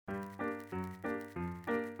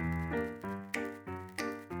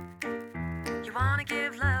You wanna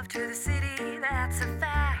give love to the city, that's a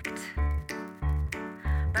fact.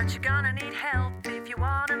 But you're gonna need help if you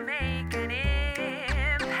wanna make an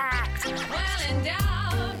impact. Well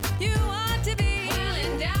endowed, you want to be well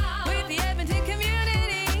endowed with the Edmonton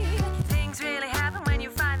community. Things really happen when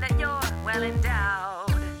you find that you're well endowed.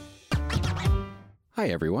 Hi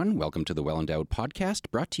everyone, welcome to the Well Endowed podcast,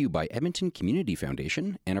 brought to you by Edmonton Community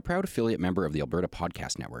Foundation and a proud affiliate member of the Alberta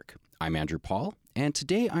Podcast Network. I'm Andrew Paul, and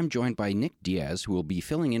today I'm joined by Nick Diaz, who will be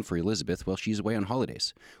filling in for Elizabeth while she's away on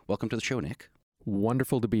holidays. Welcome to the show, Nick.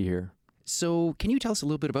 Wonderful to be here. So, can you tell us a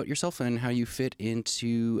little bit about yourself and how you fit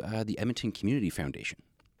into the Edmonton Community Foundation?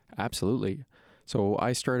 Absolutely. So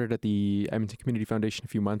I started at the Edmonton Community Foundation a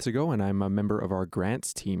few months ago, and I'm a member of our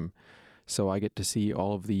grants team. So I get to see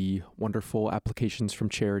all of the wonderful applications from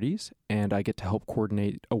charities, and I get to help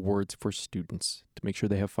coordinate awards for students to make sure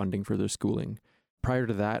they have funding for their schooling. Prior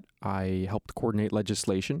to that, I helped coordinate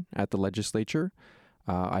legislation at the legislature.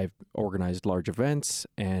 I've organized large events,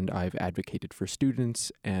 and I've advocated for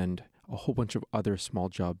students and a whole bunch of other small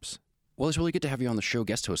jobs. Well, it's really good to have you on the show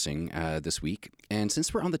guest hosting this week. And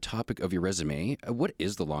since we're on the topic of your resume, what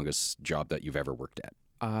is the longest job that you've ever worked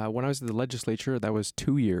at? When I was at the legislature, that was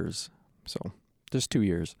 2 years. So just 2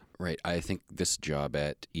 years. Right. I think this job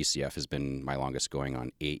at ECF has been my longest, going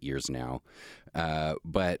on 8 years now.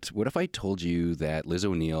 But what if I told you that Liz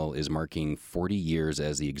O'Neill is marking 40 years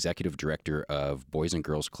as the executive director of Boys and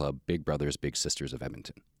Girls Club Big Brothers Big Sisters of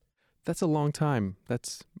Edmonton? That's a long time.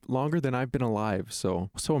 That's longer than I've been alive.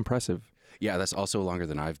 So impressive. Yeah, that's also longer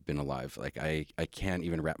than I've been alive. Like, I can't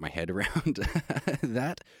even wrap my head around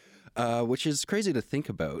that. Which is crazy to think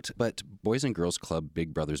about, but Boys and Girls Club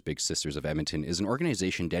Big Brothers Big Sisters of Edmonton is an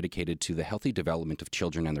organization dedicated to the healthy development of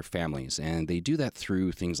children and their families, and they do that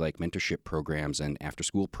through things like mentorship programs and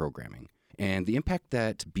after-school programming. And the impact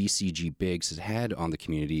that BCG Bigs has had on the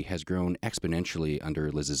community has grown exponentially under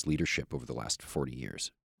Liz's leadership over the last 40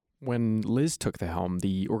 years. When Liz took the helm,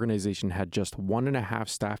 the organization had just 1.5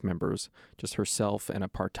 staff members, just herself and a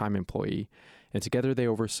part-time employee. And together they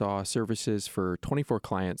oversaw services for 24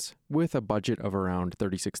 clients with a budget of around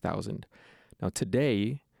 $36,000. Now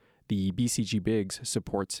today, the BCG Bigs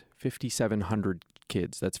supports 5,700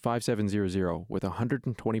 kids. That's 5,700 with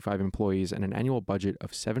 125 employees and an annual budget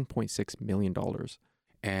of $7.6 million.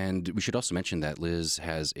 And we should also mention that Liz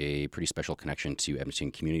has a pretty special connection to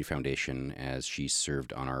Edmonton Community Foundation, as she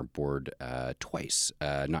served on our board twice.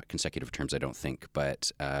 Not consecutive terms, I don't think,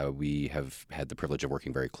 but we have had the privilege of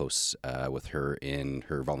working very close with her in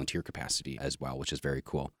her volunteer capacity as well, which is very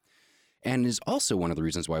cool. And is also one of the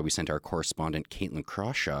reasons why we sent our correspondent Caitlin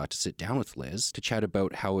Crawshaw to sit down with Liz to chat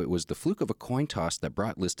about how it was the fluke of a coin toss that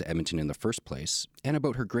brought Liz to Edmonton in the first place, and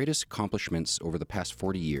about her greatest accomplishments over the past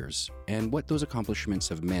 40 years, and what those accomplishments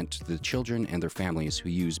have meant to the children and their families who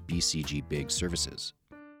use BCG Big services.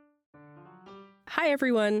 Hi,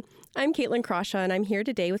 everyone. I'm Caitlin Crawshaw, and I'm here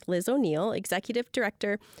today with Liz O'Neill, Executive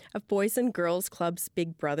Director of Boys and Girls Club's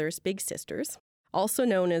Big Brothers Big Sisters, also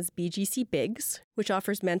known as BGC Bigs, which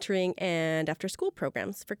offers mentoring and after-school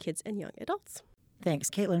programs for kids and young adults. Thanks,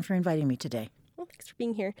 Caitlin, for inviting me today. Well, thanks for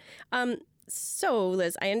being here. So,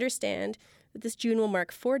 Liz, I understand that this June will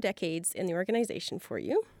mark 4 decades in the organization for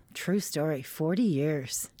you. True story, 40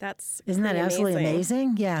 years. Isn't that absolutely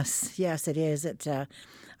amazing? Yes, it is.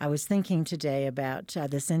 I was thinking today about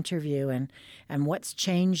this interview and what's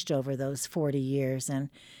changed over those 40 years, and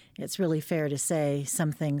it's really fair to say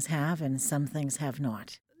some things have and some things have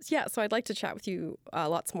not. Yeah, so I'd like to chat with you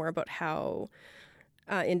lots more about how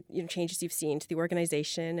changes you've seen to the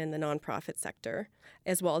organization and the nonprofit sector,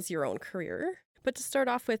 as well as your own career. But to start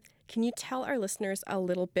off with, can you tell our listeners a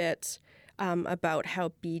little bit about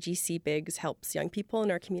how BGC Bigs helps young people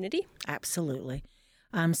in our community? Absolutely.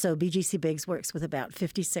 So BGC Bigs works with about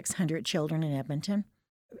 5,600 children in Edmonton.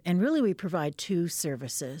 And really, we provide 2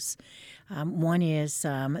 services. One is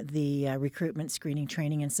the recruitment, screening,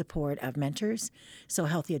 training, and support of mentors, so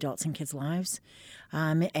healthy adults in kids' lives.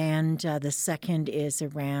 And the second is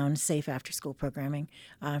around safe after-school programming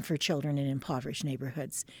for children in impoverished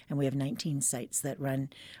neighborhoods. And we have 19 sites that run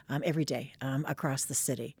every day across the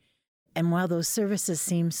city. And while those services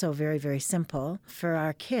seem so very, very simple, for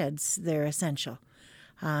our kids, they're essential.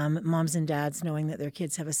 Moms and dads knowing that their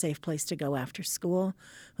kids have a safe place to go after school,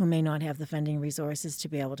 who may not have the funding resources to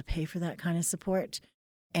be able to pay for that kind of support.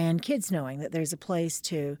 And kids knowing that there's a place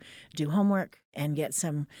to do homework and get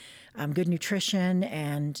some good nutrition.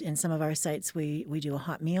 And in some of our sites, we do a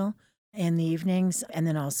hot meal in the evenings, and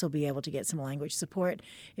then also be able to get some language support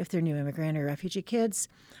if they're new immigrant or refugee kids.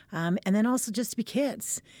 And then also just to be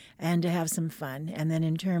kids and to have some fun. And then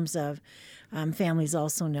in terms of families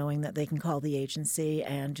also knowing that they can call the agency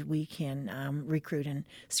and we can recruit and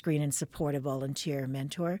screen and support a volunteer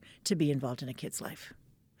mentor to be involved in a kid's life.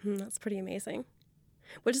 That's pretty amazing.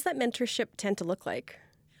 What does that mentorship tend to look like?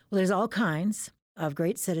 Well, there's all kinds of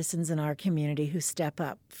great citizens in our community who step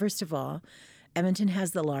up. First of all, Edmonton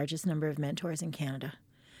has the largest number of mentors in Canada.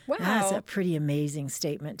 Wow. That's a pretty amazing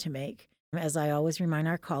statement to make. As I always remind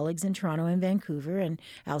our colleagues in Toronto and Vancouver and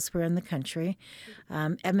elsewhere in the country,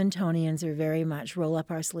 Edmontonians are very much roll up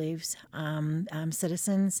our sleeves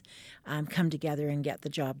citizens, come together and get the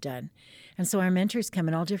job done. And so our mentors come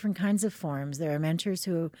in all different kinds of forms. There are mentors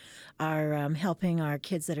who are helping our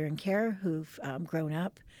kids that are in care who've grown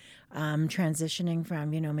up, transitioning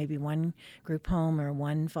from, maybe one group home or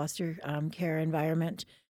one foster care environment,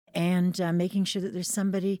 and making sure that there's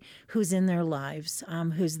somebody who's in their lives,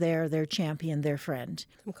 who's their champion, their friend.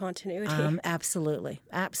 Some continuity.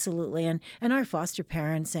 Absolutely. And our foster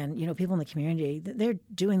parents and, people in the community, they're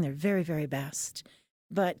doing their very, very best.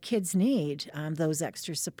 But kids need those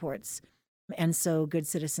extra supports. And so good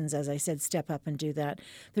citizens, as I said, step up and do that.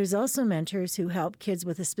 There's also mentors who help kids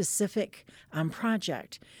with a specific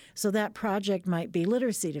project. So that project might be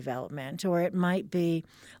literacy development, or it might be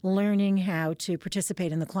learning how to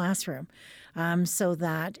participate in the classroom, so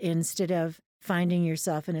that instead of finding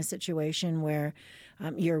yourself in a situation where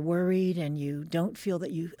you're worried and you don't feel that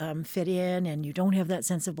you fit in and you don't have that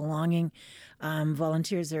sense of belonging,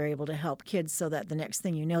 volunteers are able to help kids so that the next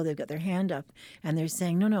thing you know, they've got their hand up and they're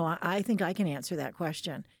saying, no, I think I can answer that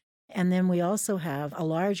question. And then we also have a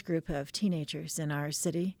large group of teenagers in our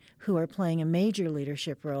city who are playing a major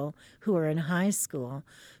leadership role, who are in high school,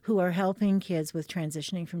 who are helping kids with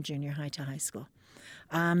transitioning from junior high to high school.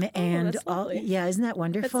 That's lovely. Isn't that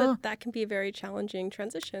wonderful? That can be a very challenging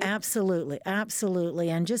transition. Absolutely.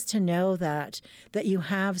 And just to know that you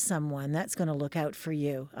have someone that's going to look out for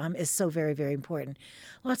you is so very, very important.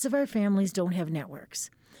 Lots of our families don't have networks.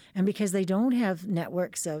 And because they don't have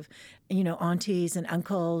networks of, aunties and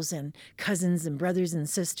uncles and cousins and brothers and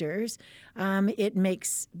sisters, it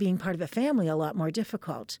makes being part of a family a lot more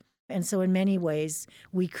difficult. And so in many ways,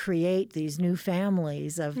 we create these new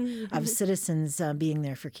families of citizens being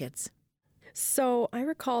there for kids. So I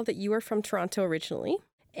recall that you were from Toronto originally.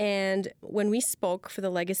 And when we spoke for the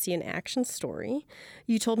Legacy in Action story,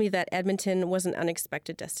 you told me that Edmonton was an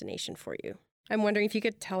unexpected destination for you. I'm wondering if you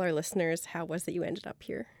could tell our listeners how it was that you ended up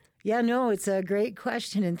here. Yeah, no, it's a great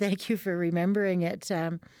question, and thank you for remembering it.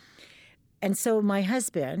 And so my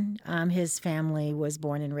husband, his family was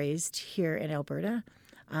born and raised here in Alberta.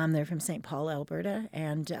 They're from St. Paul, Alberta,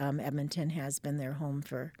 and Edmonton has been their home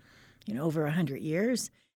for, over 100 years.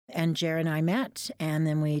 And Jer and I met, and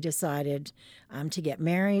then we decided to get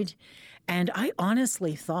married. And I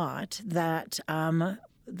honestly thought that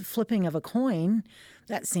the flipping of a coin,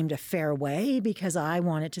 that seemed a fair way because I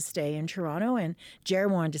wanted to stay in Toronto and Jer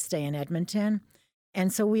wanted to stay in Edmonton.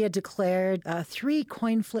 And so we had declared 3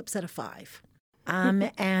 coin flips out of 5.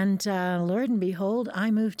 And Lord and behold,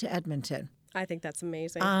 I moved to Edmonton. I think that's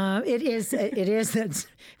amazing. It is. That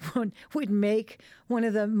would make one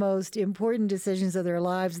of the most important decisions of their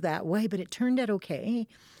lives that way, but it turned out okay.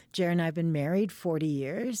 Jer and I have been married 40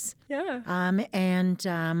 years. Yeah. And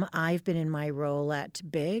I've been in my role at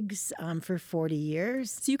Biggs for 40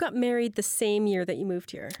 years. So you got married the same year that you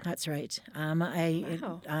moved here? That's right.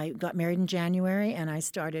 Wow. I got married in January, and I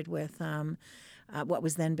started with what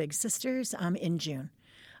was then Big Sisters in June.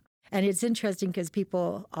 And it's interesting because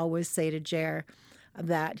people always say to Jer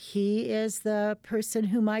that he is the person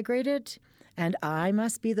who migrated and I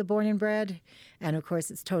must be the born and bred. And of course,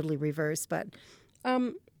 it's totally reversed. But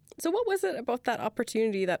so what was it about that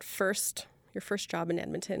opportunity, your first job in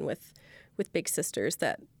Edmonton with Big Sisters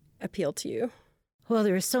that appealed to you? Well,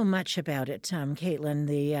 there was so much about it, Caitlin.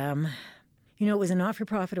 It was a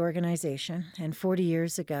not-for-profit organization. And 40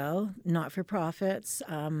 years ago, not-for-profits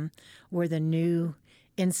were the new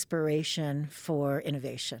inspiration for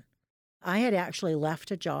innovation. I had actually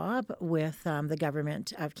left a job with the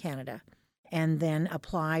government of Canada and then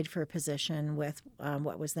applied for a position with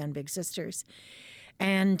what was then Big Sisters.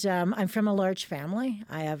 And I'm from a large family.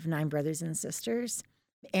 I have 9 brothers and sisters.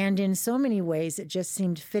 And in so many ways, it just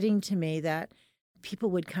seemed fitting to me that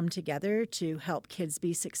people would come together to help kids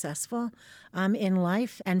be successful in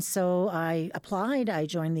life. And so I applied, I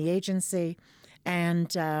joined the agency,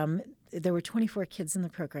 and there were 24 kids in the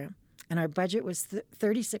program. And our budget was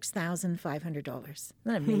 $36,500. Isn't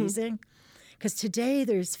that amazing? Because today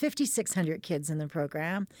there's 5,600 kids in the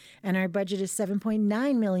program, and our budget is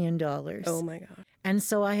 $7.9 million. Oh, my God. And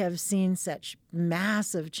so I have seen such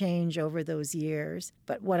massive change over those years.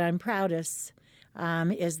 But what I'm proudest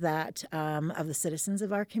is that of the citizens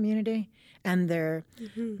of our community and their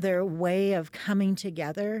way of coming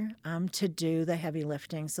together to do the heavy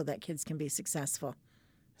lifting so that kids can be successful.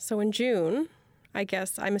 So in June, I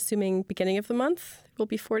guess, I'm assuming beginning of the month, will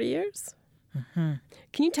be 40 years? Mm-hmm.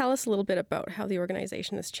 Can you tell us a little bit about how the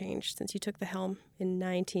organization has changed since you took the helm in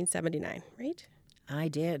 1979, right? I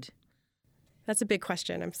did. That's a big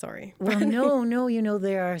question. I'm sorry. Well, no.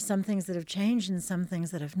 There are some things that have changed and some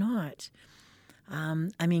things that have not.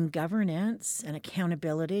 Governance and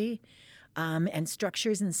accountability and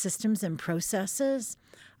structures and systems and processes.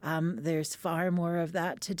 There's far more of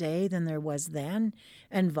that today than there was then,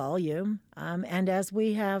 and volume. And as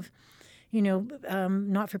we have,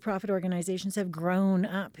 not-for-profit organizations have grown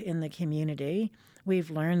up in the community, we've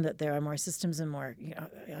learned that there are more systems and more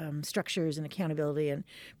structures and accountability and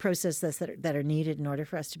processes that are needed in order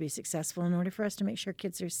for us to be successful, in order for us to make sure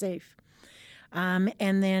kids are safe.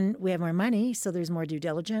 And then we have more money, so there's more due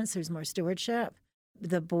diligence, there's more stewardship.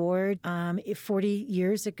 The board 40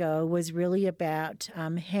 years ago was really about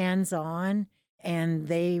hands-on, and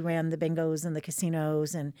they ran the bingos and the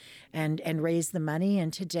casinos and raised the money.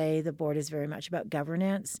 And today the board is very much about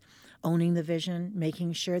governance, owning the vision,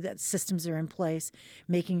 making sure that systems are in place,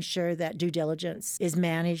 making sure that due diligence is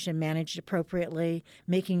managed and managed appropriately,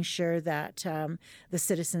 making sure that the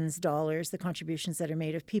citizens' dollars, the contributions that are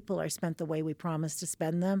made of people, are spent the way we promised to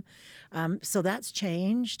spend them. So that's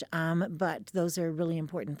changed, but those are really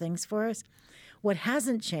important things for us. What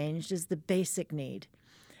hasn't changed is the basic need.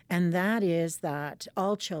 And that is that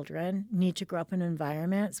all children need to grow up in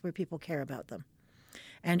environments where people care about them.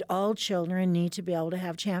 And all children need to be able to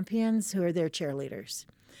have champions who are their cheerleaders.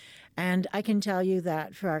 And I can tell you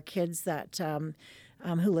that for our kids that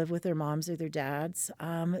who live with their moms or their dads,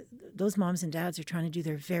 those moms and dads are trying to do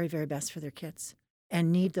their very, very best for their kids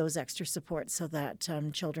and need those extra supports so that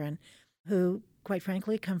children who, quite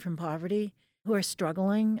frankly, come from poverty, who are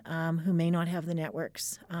struggling, who may not have the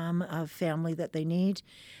networks of family that they need,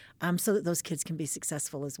 so that those kids can be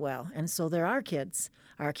successful as well. And so there are kids,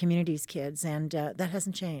 our community's kids, and that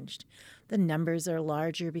hasn't changed. The numbers are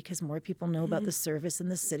larger because more people know about the service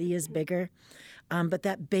and the city is bigger. But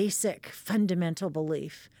that basic fundamental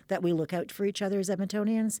belief that we look out for each other as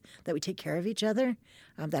Edmontonians, that we take care of each other,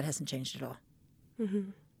 that hasn't changed at all.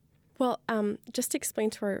 Mm-hmm. Well, just to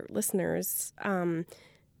explain to our listeners,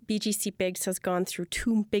 BGC Bigs has gone through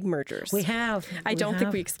 2 big mergers. We have. I don't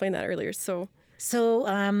think we explained that earlier. So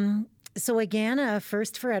again,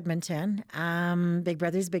 first for Edmonton, Big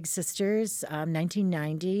Brothers Big Sisters,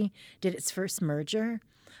 1990 did its first merger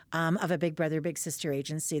of a Big Brother Big Sister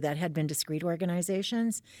agency that had been discrete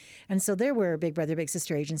organizations. And so there were Big Brother Big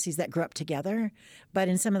Sister agencies that grew up together, but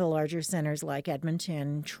in some of the larger centers like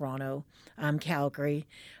Edmonton, Toronto, Calgary,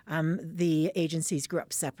 the agencies grew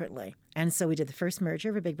up separately. And so we did the first merger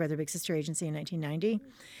of a Big Brother Big Sister agency in 1990.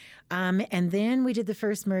 And then we did the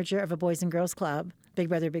first merger of a Boys and Girls Club, Big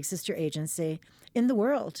Brother Big Sister agency in the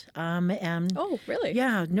world. Oh, really?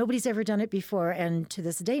 Yeah, nobody's ever done it before, and to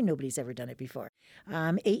this day, nobody's ever done it before.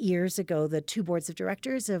 8 years ago, the 2 boards of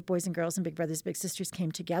directors of Boys and Girls and Big Brothers Big Sisters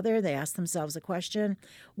came together. They asked themselves a question: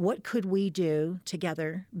 what could we do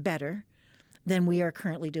together better than we are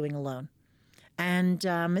currently doing alone? And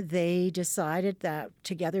they decided that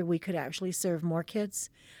together we could actually serve more kids.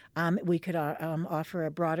 We could offer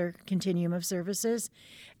a broader continuum of services.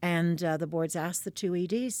 And the boards asked the 2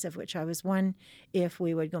 EDs, of which I was one, if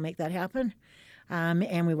we would go make that happen.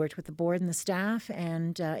 And we worked with the board and the staff.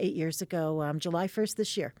 And 8 years ago, July 1st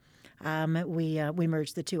this year, we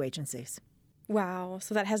merged the 2 agencies. Wow.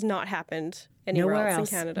 So that has not happened anywhere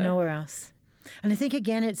else in Canada. Nowhere else. And I think,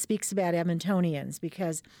 again, it speaks about Edmontonians,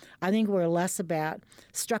 because I think we're less about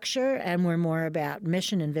structure and we're more about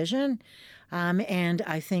mission and vision. And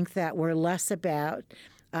I think that we're less about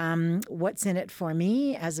what's in it for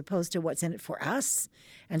me as opposed to what's in it for us.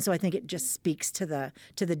 And so I think it just speaks to the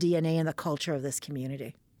DNA and the culture of this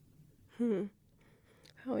community.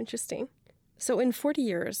 How interesting. So in 40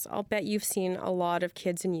 years, I'll bet you've seen a lot of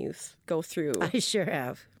kids and youth go through I sure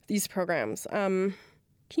have. These programs. Can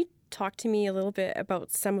you talk to me a little bit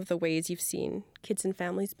about some of the ways you've seen kids and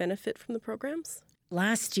families benefit from the programs?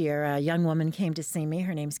 Last year, a young woman came to see me.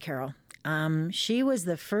 Her name's Carol. She was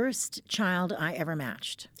the first child I ever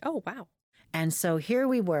matched. Oh, wow. And so here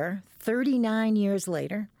we were 39 years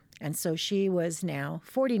later. And so she was now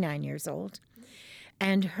 49 years old.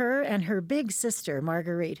 And her big sister,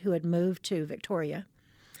 Marguerite, who had moved to Victoria,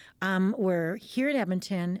 were here in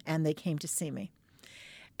Edmonton, and they came to see me.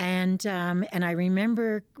 And I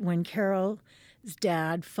remember when Carol's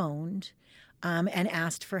dad phoned and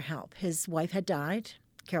asked for help. His wife had died.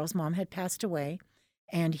 Carol's mom had passed away,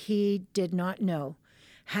 and he did not know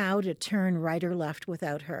how to turn right or left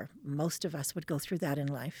without her. Most of us would go through that in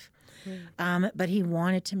life. But he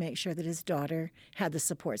wanted to make sure that his daughter had the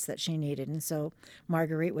supports that she needed. And so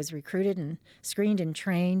Marguerite was recruited and screened and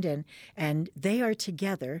trained, and they are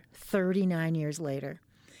together 39 years later.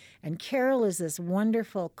 And Carol is this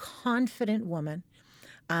wonderful, confident woman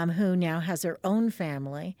who now has her own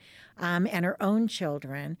family and her own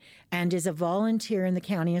children, and is a volunteer in the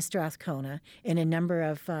county of Strathcona in a number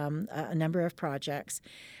of projects,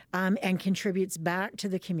 and contributes back to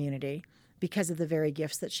the community because of the very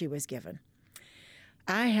gifts that she was given.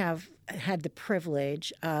 I have had the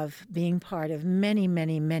privilege of being part of many,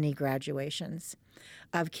 many, many graduations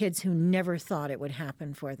of kids who never thought it would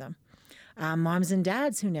happen for them. Moms and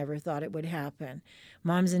dads who never thought it would happen.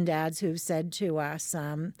 Moms and dads who've said to us,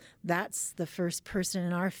 that's the first person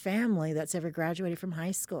in our family that's ever graduated from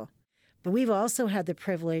high school. But we've also had the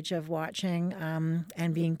privilege of watching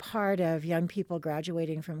and being part of young people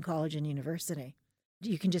graduating from college and university.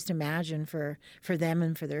 You can just imagine for them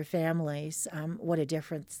and for their families what a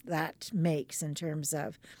difference that makes in terms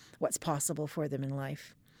of what's possible for them in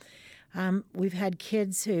life. We've had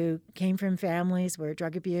kids who came from families where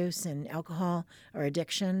drug abuse and alcohol are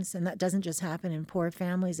addictions, and that doesn't just happen in poor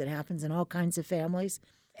families, it happens in all kinds of families.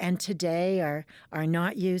 And today are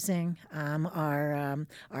not using,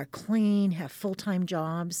 are clean, have full-time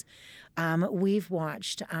jobs. We've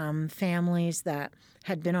watched families that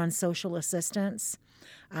had been on social assistance.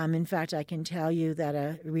 In fact, I can tell you that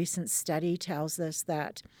a recent study tells us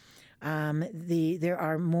that there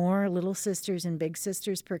are more little sisters and big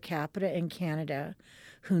sisters per capita in Canada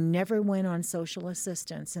who never went on social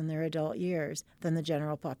assistance in their adult years than the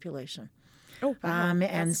general population. Oh, wow. And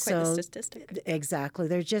That's quite so a statistic. Exactly.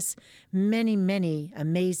 There's just many, many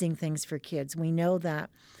amazing things for kids. We know that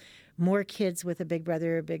more kids with a big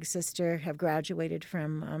brother or big sister have graduated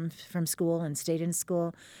from school and stayed in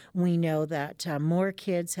school. We know that more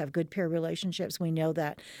kids have good peer relationships. We know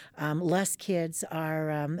that less kids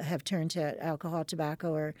have turned to alcohol,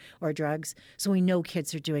 tobacco, or drugs. So we know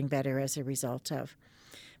kids are doing better as a result of.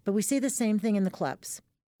 But we see the same thing in the clubs.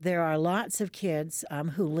 There are lots of kids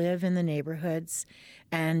who live in the neighborhoods,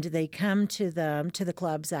 and they come to the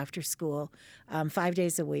clubs after school 5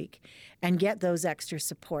 days a week and get those extra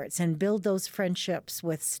supports and build those friendships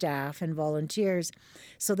with staff and volunteers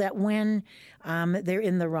so that when they're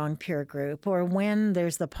in the wrong peer group or when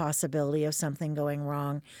there's the possibility of something going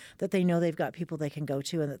wrong, that they know they've got people they can go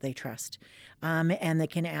to and that they trust, and they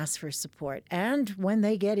can ask for support. And when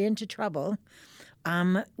they get into trouble,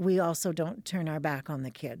 we also don't turn our back on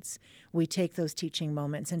the kids. We take those teaching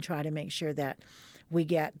moments and try to make sure that we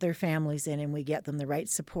get their families in and we get them the right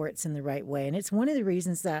supports in the right way. And it's one of the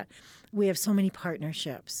reasons that we have so many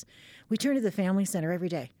partnerships. We turn to the Family Center every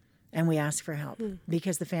day and we ask for help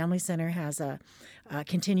because the Family Center has a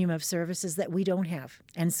continuum of services that we don't have.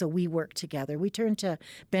 And so we work together. We turn to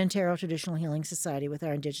Bantaro Traditional Healing Society with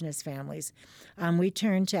our Indigenous families. We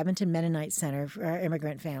turn to Edmonton Mennonite Center for our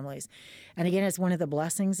immigrant families. And again, it's one of the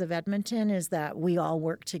blessings of Edmonton is that we all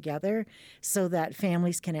work together so that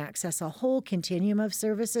families can access a whole continuum of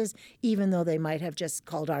services, even though they might have just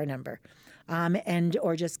called our number.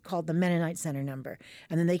 Or just called the Mennonite Center number,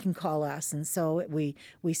 and then they can call us. And so we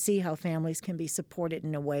see how families can be supported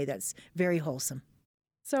in a way that's very wholesome.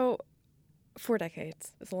 So 4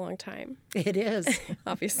 decades is a long time. It is.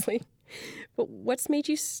 Obviously. But what's made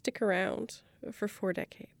you stick around for 4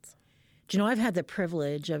 decades? Do you know, I've had the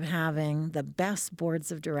privilege of having the best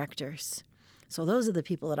boards of directors. So those are the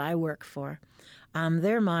people that I work for.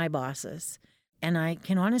 They're my bosses. And I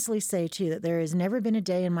can honestly say to you that there has never been a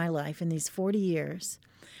day in my life in these 40 years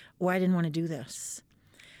where I didn't want to do this.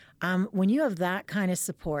 When you have that kind of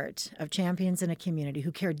support of champions in a community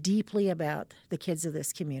who care deeply about the kids of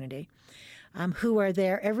this community, who are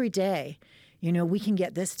there every day, you know, we can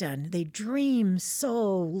get this done. They dream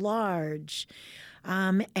so large,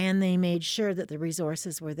 and they made sure that the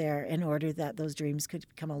resources were there in order that those dreams could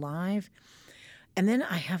come alive. And then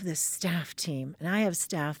I have this staff team, and I have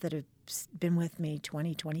staff that have been with me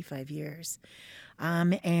 20, 25 years,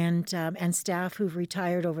 and staff who've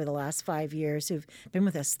retired over the last 5 years, who've been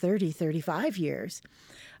with us 30, 35 years.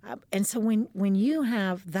 And so when you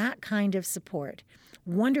have that kind of support,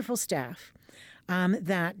 wonderful staff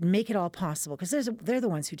that make it all possible, because they're the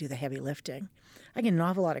ones who do the heavy lifting. I get an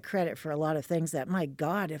awful lot of credit for a lot of things that, my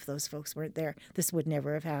God, if those folks weren't there, this would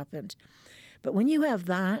never have happened. But when you have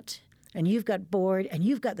that, and you've got board, and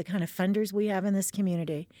you've got the kind of funders we have in this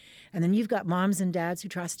community, and then you've got moms and dads who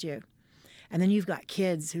trust you, and then you've got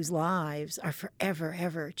kids whose lives are forever,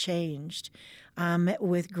 ever changed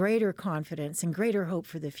with greater confidence and greater hope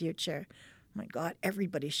for the future. My God,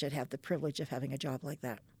 everybody should have the privilege of having a job like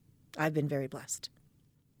that. I've been very blessed.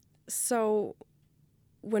 So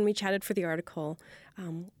when we chatted for the article,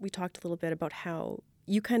 we talked a little bit about how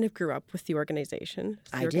you kind of grew up with the organization.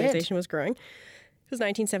 So the organization was growing. It was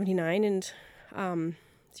 1979, and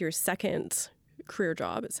it's your second career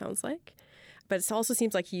job, it sounds like. But it also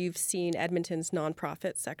seems like you've seen Edmonton's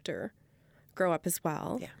nonprofit sector grow up as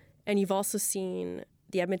well. Yeah. And you've also seen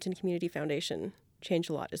the Edmonton Community Foundation change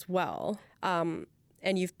a lot as well.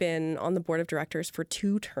 And you've been on the board of directors for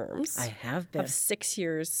 2 terms. I have been. Of 6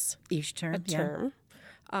 years Each term, a term.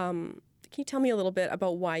 Can you tell me a little bit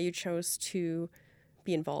about why you chose to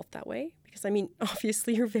be involved that way? Because, I mean,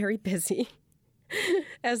 obviously you're very busy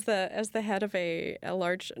as the head of a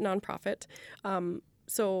large nonprofit.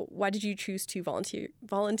 So why did you choose to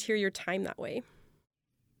volunteer your time that way?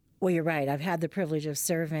 Well, you're right. I've had the privilege of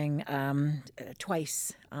serving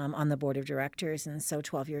twice on the board of directors, and so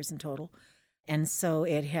 12 years in total. And so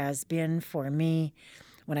it has been for me,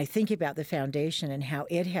 when I think about the foundation and how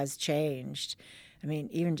it has changed, I mean,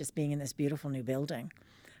 even just being in this beautiful new building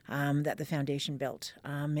that the foundation built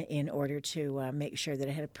in order to make sure that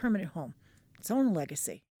it had a permanent home, its own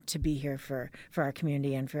legacy, to be here for our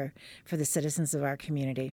community and for the citizens of our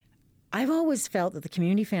community. I've always felt that the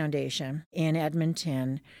Community Foundation in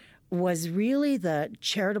Edmonton was really the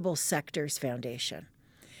charitable sector's foundation.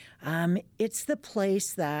 It's the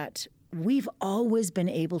place that we've always been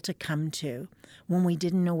able to come to when we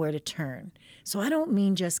didn't know where to turn. So I don't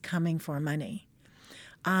mean just coming for money.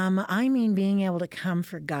 I mean being able to come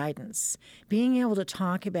for guidance, being able to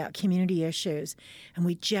talk about community issues, and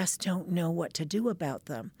we just don't know what to do about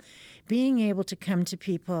them. Being able to come to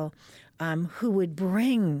people who would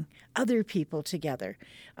bring other people together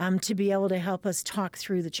to be able to help us talk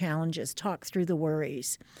through the challenges, talk through the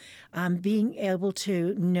worries. Being able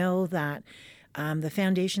to know that the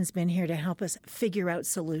foundation's been here to help us figure out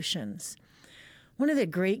solutions. One of the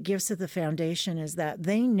great gifts of the foundation is that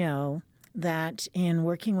they know that in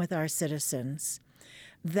working with our citizens,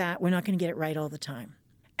 that we're not going to get it right all the time.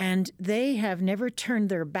 And they have never turned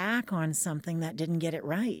their back on something that didn't get it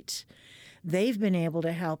right. They've been able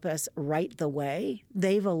to help us right the way.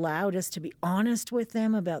 They've allowed us to be honest with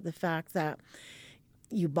them about the fact that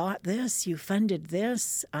you bought this, you funded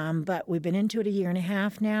this, but we've been into it 1.5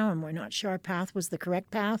 years now, and we're not sure our path was the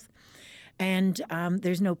correct path. And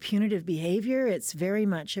there's no punitive behavior. It's very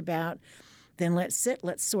much about, then let's sit,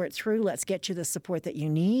 let's sort through, let's get you the support that you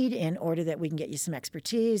need in order that we can get you some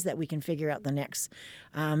expertise, that we can figure out the next,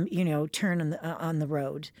 turn on the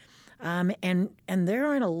road. And there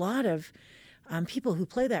aren't a lot of people who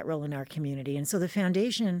play that role in our community. And so the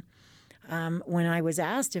foundation, when I was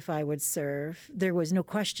asked if I would serve, there was no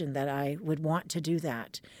question that I would want to do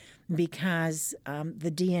that, because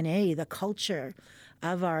the DNA, the culture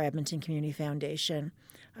of our Edmonton Community Foundation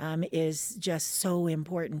is just so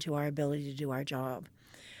important to our ability to do our job.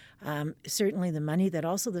 Certainly the money that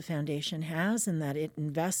also the foundation has and that it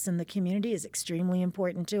invests in the community is extremely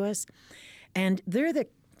important to us. And they're the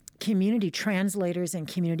community translators and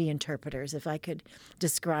community interpreters, if I could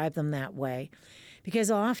describe them that way.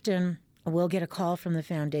 Because often we'll get a call from the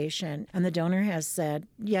foundation and the donor has said,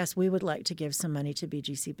 yes, we would like to give some money to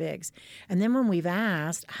BGC Bigs. And then when we've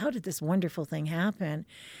asked, how did this wonderful thing happen?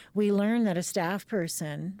 We learn that a staff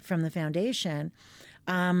person from the foundation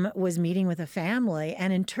was meeting with a family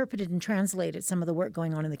and interpreted and translated some of the work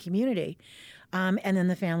going on in the community. And then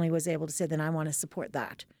the family was able to say, then I want to support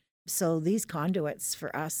that. So these conduits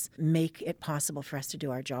for us make it possible for us to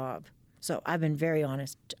do our job. So I've been very honored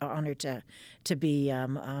to be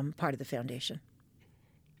part of the foundation.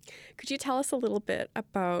 Could you tell us a little bit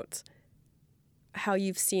about how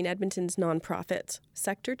you've seen Edmonton's nonprofit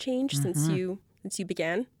sector change since you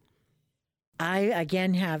began? I,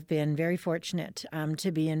 again, have been very fortunate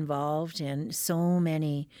to be involved in so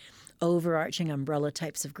many overarching umbrella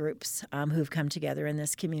types of groups who've come together in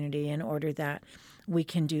this community in order that we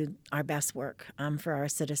can do our best work for our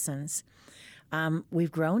citizens.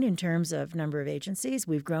 We've grown in terms of number of agencies.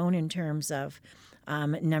 We've grown in terms of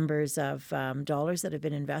numbers of dollars that have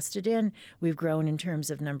been invested in. We've grown in terms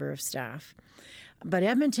of number of staff. But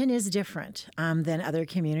Edmonton is different than other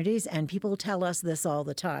communities, and people tell us this all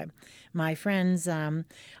the time. My friends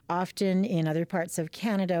often in other parts of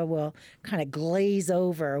Canada will kind of glaze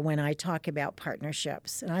over when I talk about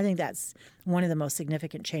partnerships. And I think that's one of the most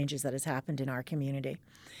significant changes that has happened in our community.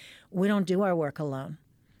 We don't do our work alone.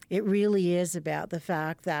 It really is about the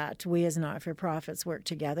fact that we as not-for-profits work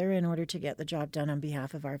together in order to get the job done on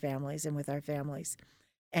behalf of our families and with our families.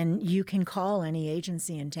 And you can call any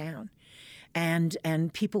agency in town, and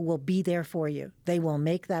people will be there for you. They will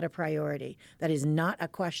make that a priority. That is not a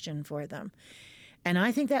question for them. And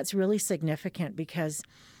I think that's really significant because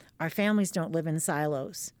our families don't live in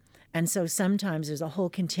silos. And so sometimes there's a whole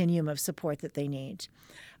continuum of support that they need.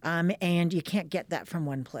 And you can't get that from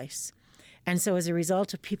one place. And so as a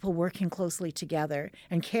result of people working closely together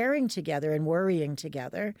and caring together and worrying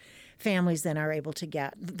together, families then are able to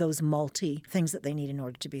get those multi things that they need in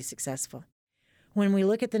order to be successful. When we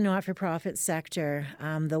look at the not-for-profit sector,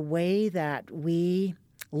 the way that we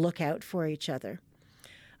look out for each other,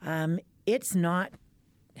 it's not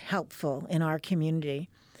helpful in our community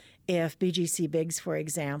if BGC Bigs, for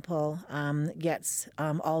example, gets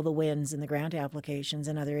all the wins in the grant applications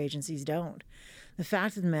and other agencies don't. The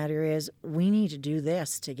fact of the matter is we need to do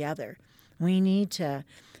this together. We need to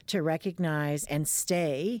recognize and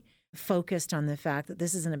stay focused on the fact that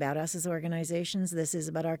this isn't about us as organizations. This is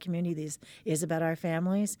about our community. This is about our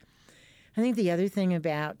families. I think the other thing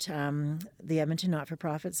about the Edmonton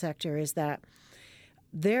not-for-profit sector is that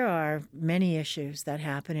there are many issues that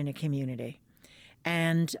happen in a community.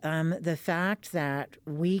 And the fact that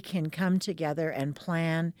we can come together and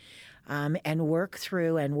plan and work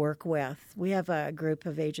through and work with. We have a group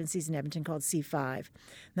of agencies in Edmonton called C5.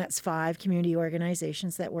 That's 5 community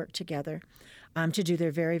organizations that work together to do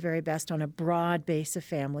their very, very best on a broad base of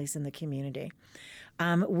families in the community.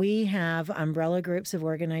 We have umbrella groups of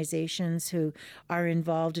organizations who are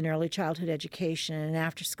involved in early childhood education and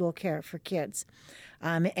after-school care for kids.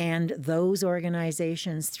 And those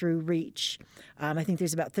organizations through REACH, I think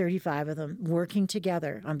there's about 35 of them working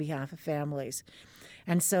together on behalf of families.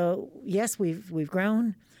 And so, yes, we've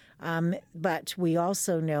grown, but we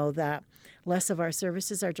also know that less of our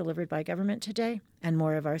services are delivered by government today, and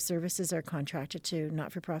more of our services are contracted to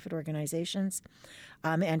not-for-profit organizations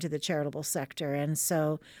and to the charitable sector. And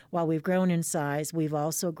so while we've grown in size, we've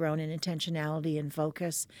also grown in intentionality and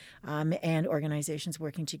focus and organizations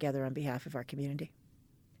working together on behalf of our community.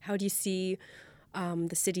 How do you see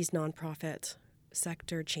the city's nonprofit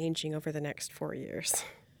sector changing over the next 4 years?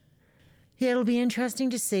 Yeah, it'll be interesting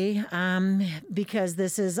to see because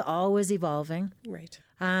this is always evolving. Right.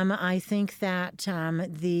 I think that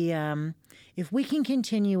if we can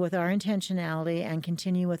continue with our intentionality and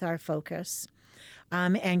continue with our focus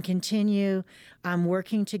and continue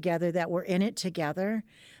working together, that we're in it together,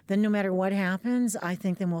 then no matter what happens, I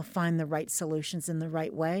think then we'll find the right solutions in the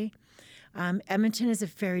right way. Edmonton is a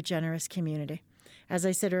very generous community. As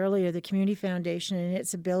I said earlier, the Community Foundation and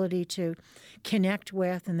its ability to connect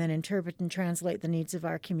with and then interpret and translate the needs of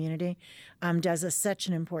our community does such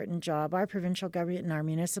an important job. Our provincial government and our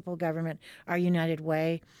municipal government, our United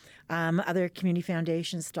Way, other community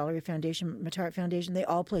foundations, Stollery Foundation, Matart Foundation, they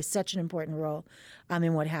all play such an important role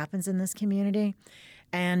in what happens in this community.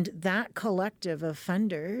 And that collective of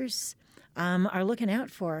funders are looking out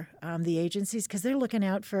for the agencies because they're looking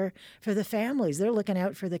out for the families. They're looking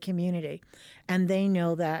out for the community. And they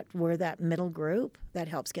know that we're that middle group that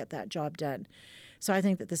helps get that job done. So I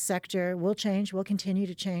think that the sector will change, will continue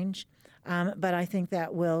to change. But I think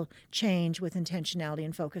that will change with intentionality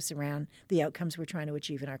and focus around the outcomes we're trying to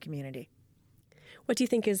achieve in our community. What do you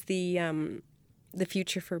think is the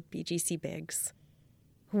future for BGC Bigs?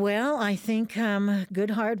 Well, I think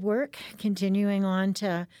good hard work, continuing on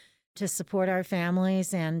to support our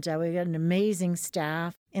families, and we've got an amazing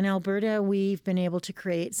staff. In Alberta, we've been able to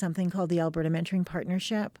create something called the Alberta Mentoring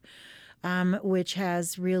Partnership, which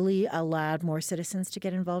has really allowed more citizens to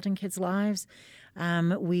get involved in kids' lives.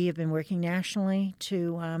 We have been working nationally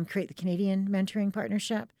to create the Canadian Mentoring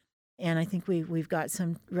Partnership, and I think we've got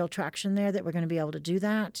some real traction there that we're going to be able to do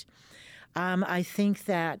that. I think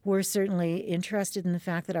that we're certainly interested in the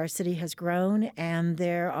fact that our city has grown and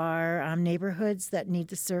there are neighborhoods that need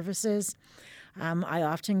the services. I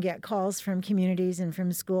often get calls from communities and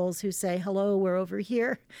from schools who say, hello, we're over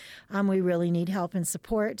here. We really need help and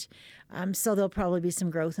support. So there'll probably be some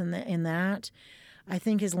growth in that. I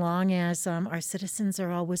think as long as our citizens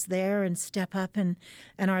are always there and step up and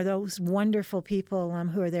are those wonderful people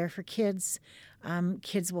who are there for kids,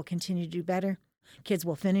 kids will continue to do better. Kids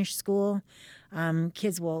will finish school.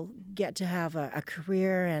 Kids will get to have a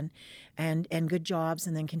career and good jobs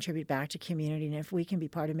and then contribute back to community. And if we can be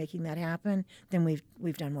part of making that happen, then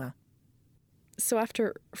we've done well. So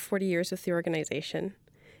after 40 years with the organization,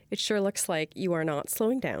 it sure looks like you are not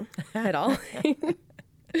slowing down at all.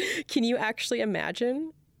 Can you actually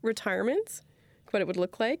imagine retirement, what it would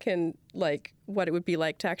look like, and like what it would be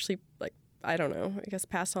like to actually, like, I don't know, I guess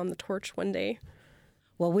pass on the torch one day?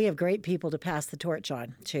 Well, we have great people to pass the torch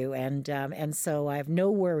on to, and so I have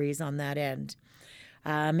no worries on that end.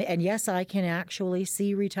 And yes, I can actually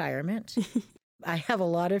see retirement. I have a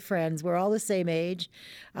lot of friends. We're all the same age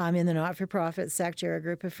in the not-for-profit sector, a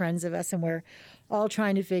group of friends of us, and we're all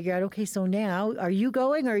trying to figure out, okay, so now, are you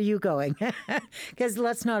going or are you going? Because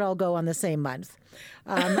let's not all go on the same month.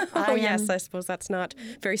 Yes, I suppose that's not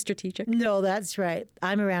very strategic. No, that's right.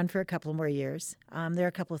 I'm around for a couple more years. There are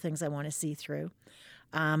a couple of things I want to see through.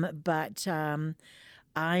 But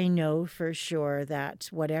I know for sure that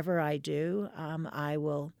whatever I do, I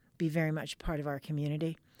will be very much part of our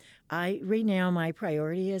community. Right now, my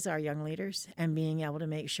priority is our young leaders and being able to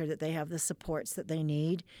make sure that they have the supports that they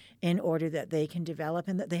need in order that they can develop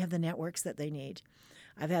and that they have the networks that they need.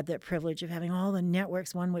 I've had the privilege of having all the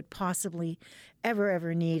networks one would possibly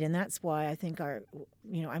ever need, and that's why I think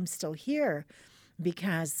I'm still here,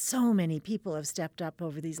 because so many people have stepped up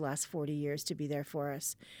over these last 40 years to be there for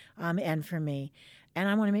us and for me. And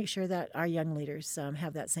I want to make sure that our young leaders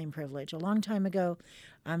have that same privilege. A long time ago,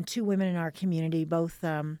 2 women in our community, both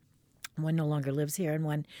one no longer lives here and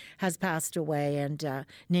one has passed away, and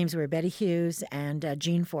names were Betty Hughes and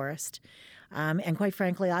Jean Forrest. And quite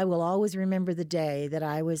frankly, I will always remember the day that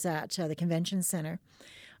I was at the convention center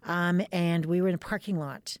and we were in a parking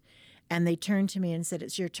lot, and they turned to me and said,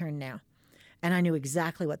 "It's your turn now." And I knew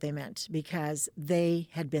exactly what they meant because they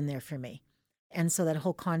had been there for me. And so that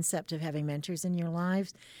whole concept of having mentors in your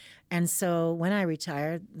lives. And so when I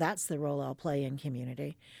retire, that's the role I'll play in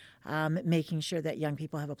community, making sure that young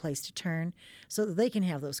people have a place to turn so that they can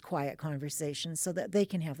have those quiet conversations, so that they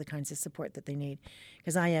can have the kinds of support that they need.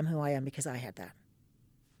 Because I am who I am because I had that.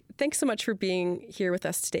 Thanks so much for being here with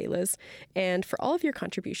us today, Liz, and for all of your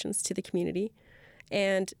contributions to the community.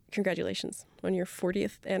 And congratulations on your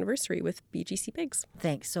 40th anniversary with BGC Bigs.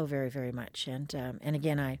 Thanks so very, very much. And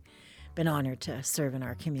again, I've been honored to serve in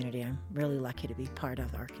our community. I'm really lucky to be part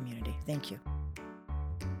of our community. Thank you.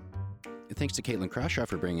 Thanks to Caitlin Crashaw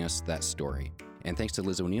for bringing us that story. And thanks to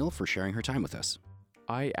Liz O'Neill for sharing her time with us.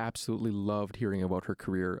 I absolutely loved hearing about her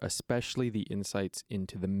career, especially the insights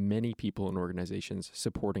into the many people and organizations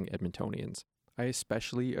supporting Edmontonians. I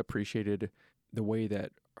especially appreciated the way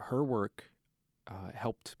that her work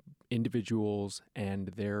helped individuals and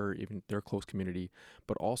their close community,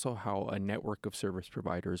 but also how a network of service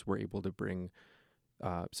providers were able to bring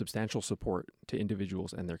substantial support to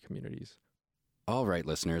individuals and their communities. All right,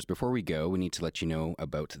 listeners, before we go, we need to let you know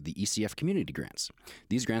about the ECF community grants.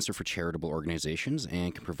 These grants are for charitable organizations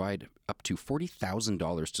and can provide up to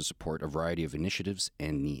 $40,000 to support a variety of initiatives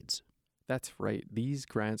and needs. That's right. These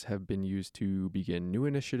grants have been used to begin new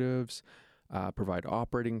initiatives, provide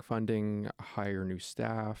operating funding, hire new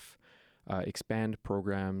staff, expand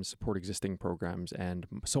programs, support existing programs, and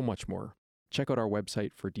so much more. Check out our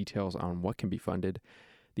website for details on what can be funded.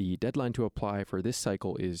 The deadline to apply for this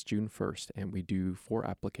cycle is June 1st, and we do 4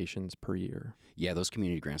 applications per year. Yeah, those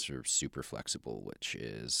community grants are super flexible, which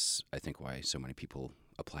is, I think, why so many people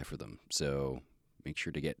apply for them. So make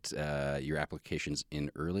sure to get your applications in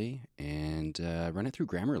early and run it through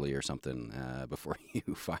Grammarly or something before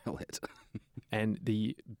you file it. And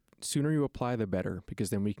the sooner you apply, the better, because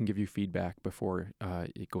then we can give you feedback before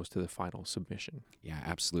it goes to the final submission. Yeah,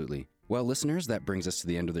 absolutely. Well, listeners, that brings us to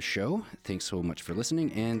the end of the show. Thanks so much for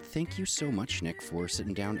listening, and thank you so much, Nick, for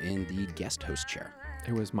sitting down in the guest host chair.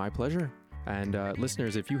 It was my pleasure. And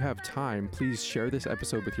listeners, if you have time, please share this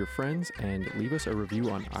episode with your friends and leave us a review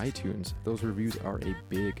on iTunes. Those reviews are a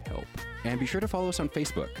big help. And be sure to follow us on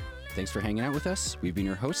Facebook. Thanks for hanging out with us. We've been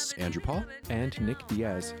your hosts, Andrew Paul and Nick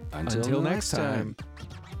Diaz. Until next time.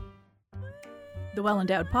 The Well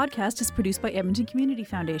Endowed Podcast is produced by Edmonton Community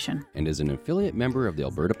Foundation and is an affiliate member of the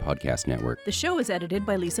Alberta Podcast Network. The show is edited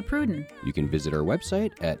by Lisa Pruden. You can visit our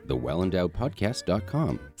website at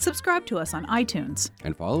thewellendowedpodcast.com. Subscribe to us on iTunes.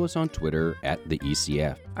 And follow us on Twitter at the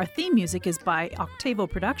ECF. Our theme music is by Octavo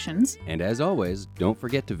Productions. And as always, don't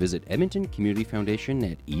forget to visit Edmonton Community Foundation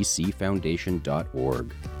at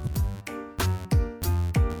ecfoundation.org.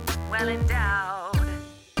 Well endowed.